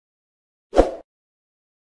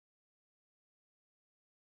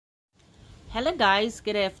Hello guys,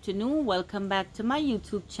 good afternoon. Welcome back to my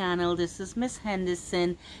YouTube channel. This is Miss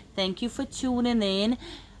Henderson. Thank you for tuning in.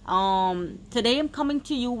 Today I'm coming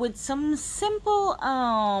to you with some simple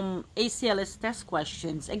ACLS test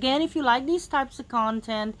questions. Again, if you like these types of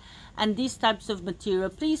content and these types of material,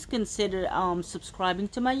 please consider subscribing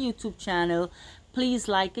to my YouTube channel. Please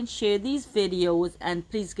like and share these videos, and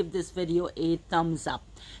please give this video a thumbs up.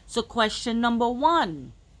 So question number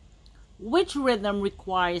 1. Which rhythm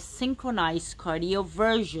requires synchronized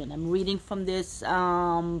cardioversion? I'm reading from this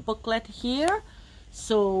booklet here.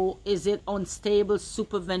 So, is it unstable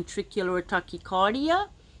supraventricular tachycardia?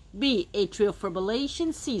 B, atrial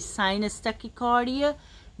fibrillation? C, sinus tachycardia?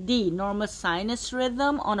 D, normal sinus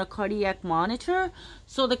rhythm on a cardiac monitor?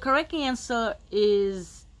 So, the correct answer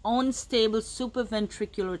is unstable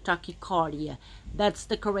supraventricular tachycardia. That's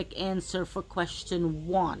the correct answer for question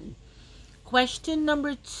 1. Question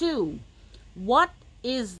number 2.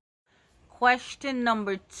 Question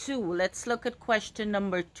number 2. Let's look at question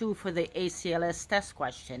number 2 for the ACLS test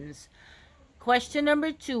questions. Question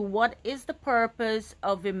number 2. What is the purpose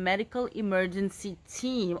of a medical emergency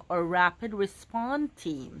team or rapid response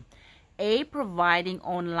team? A, providing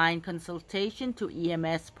online consultation to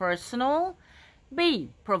EMS personnel. B,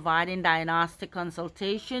 providing diagnostic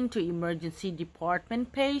consultation to emergency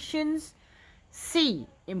department patients. C,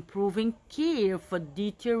 improving care for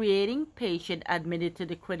deteriorating patient admitted to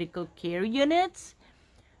the critical care units.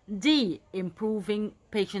 D, improving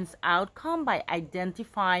patient's outcome by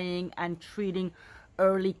identifying and treating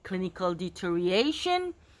early clinical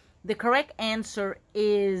deterioration. The correct answer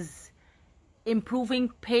is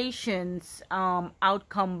improving patient's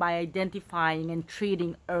outcome by identifying and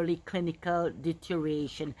treating early clinical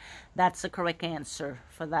deterioration. That's the correct answer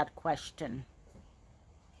for that question.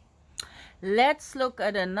 Let's look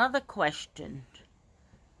at another question.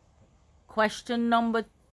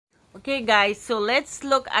 Okay guys, so let's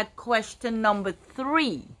look at question number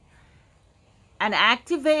 3. An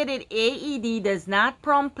activated AED does not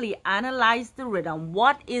promptly analyze the rhythm.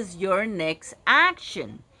 What is your next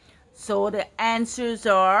action? So the answers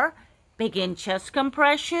are: begin chest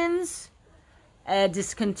compressions,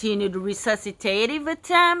 discontinued resuscitative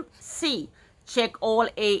attempt. C, check all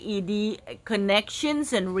AED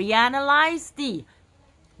connections and reanalyze. D,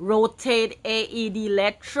 rotate AED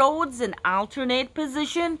electrodes in alternate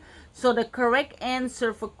position. So the correct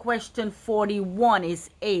answer for question 41 is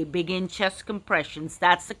A, begin chest compressions.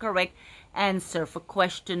 That's the correct answer for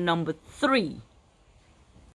question number 3.